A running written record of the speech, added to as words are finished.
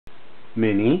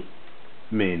Minnie,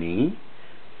 Minnie,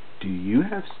 do you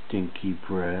have stinky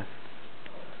breath?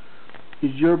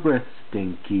 Is your breath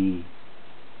stinky?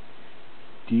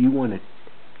 Do you want a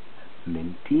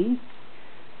minty?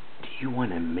 Do you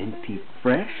want a minty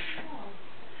fresh?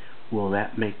 Will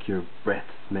that make your breath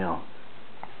smell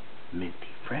minty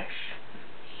fresh?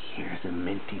 Here's a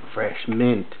minty fresh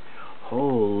mint. Oh,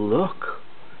 look.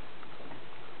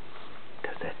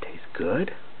 Does that taste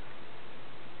good?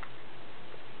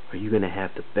 Are you going to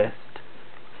have the best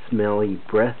smelly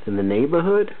breath in the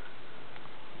neighborhood?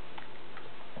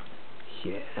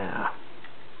 Yeah.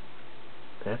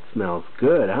 That smells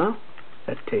good, huh?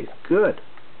 That tastes good.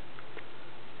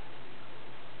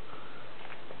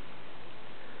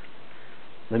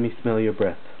 Let me smell your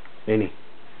breath. Minnie,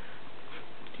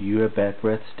 do you have bad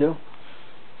breath still?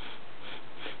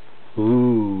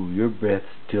 Ooh, your breath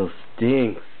still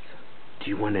stinks. Do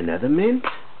you want another mint?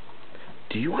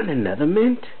 Do you want another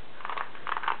mint?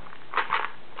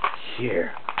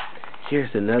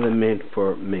 Here's another mint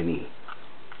for Minnie.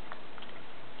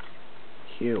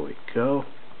 Here we go.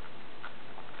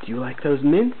 Do you like those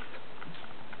mints?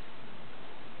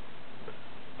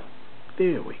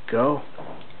 There we go.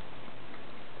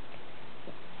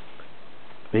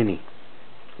 Minnie,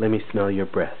 let me smell your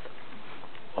breath.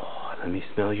 Oh, let me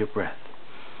smell your breath.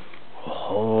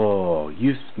 Oh,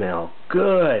 you smell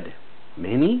good.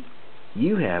 Minnie,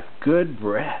 you have good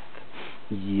breath.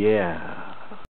 Yeah.